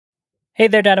Hey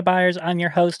there, data buyers. I'm your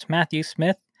host, Matthew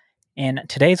Smith, and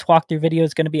today's walkthrough video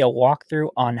is going to be a walkthrough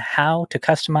on how to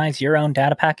customize your own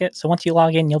data packet. So once you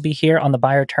log in, you'll be here on the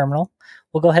buyer terminal.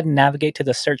 We'll go ahead and navigate to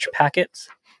the search packets.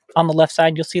 On the left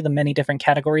side, you'll see the many different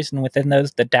categories, and within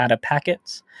those, the data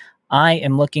packets. I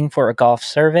am looking for a golf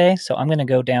survey, so I'm going to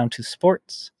go down to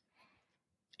sports.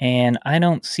 And I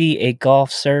don't see a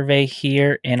golf survey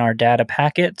here in our data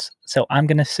packets, so I'm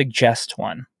going to suggest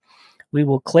one. We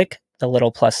will click the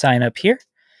little plus sign up here.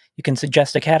 You can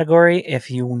suggest a category if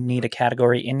you need a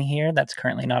category in here that's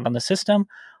currently not on the system,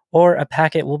 or a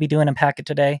packet. We'll be doing a packet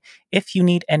today. If you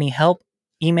need any help,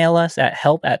 email us at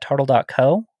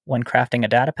help@tartle.co when crafting a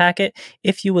data packet.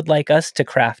 If you would like us to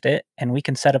craft it, and we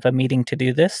can set up a meeting to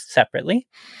do this separately,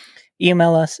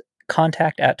 email us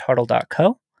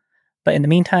contact@tartle.co. But in the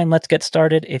meantime, let's get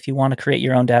started if you want to create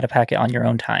your own data packet on your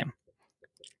own time.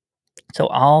 So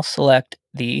I'll select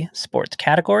the sports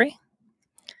category.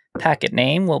 Packet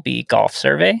name will be golf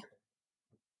survey.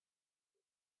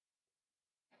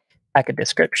 Packet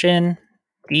description,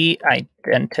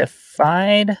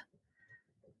 de-identified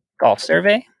golf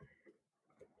survey.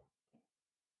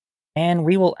 And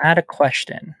we will add a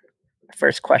question. The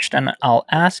first question I'll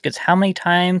ask is, how many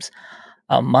times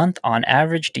a month on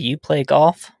average do you play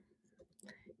golf?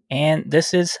 And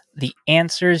this is the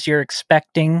answers you're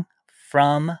expecting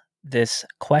from this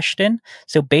question.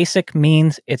 So basic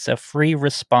means it's a free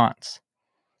response.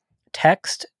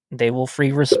 Text, they will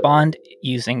free respond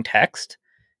using text.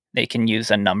 They can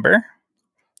use a number,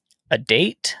 a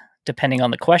date, depending on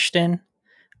the question,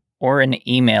 or an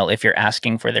email if you're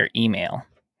asking for their email.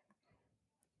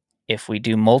 If we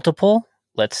do multiple,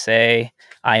 let's say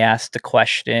I asked the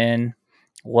question,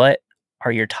 what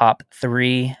are your top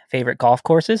 3 favorite golf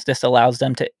courses? This allows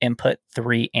them to input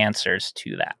 3 answers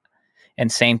to that. And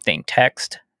same thing,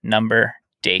 text, number,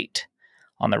 date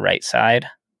on the right side.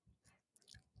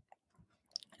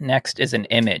 Next is an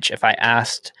image. If I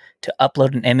asked to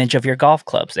upload an image of your golf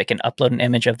clubs, they can upload an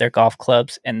image of their golf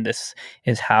clubs, and this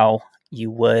is how you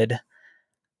would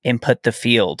input the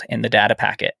field in the data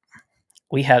packet.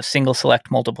 We have single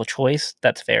select multiple choice.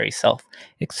 That's very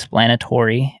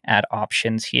self-explanatory. Add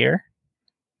options here.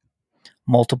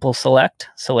 Multiple select,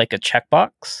 select a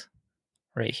checkbox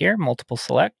right here, multiple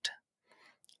select.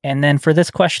 And then for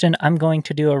this question, I'm going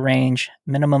to do a range,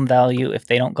 minimum value if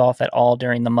they don't golf at all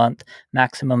during the month,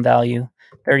 maximum value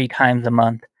 30 times a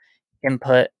month,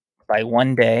 input by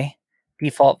 1 day,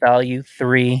 default value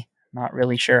 3, not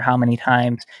really sure how many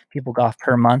times people golf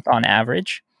per month on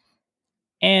average.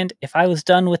 And if I was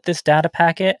done with this data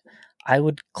packet, I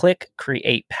would click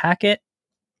create packet,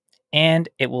 and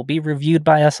it will be reviewed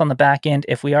by us on the back end.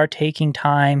 If we are taking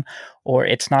time or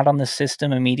it's not on the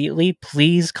system immediately,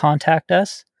 please contact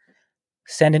us.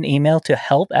 Send an email to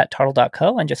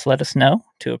help@tartle.co and just let us know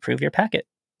to approve your packet.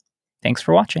 Thanks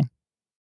for watching.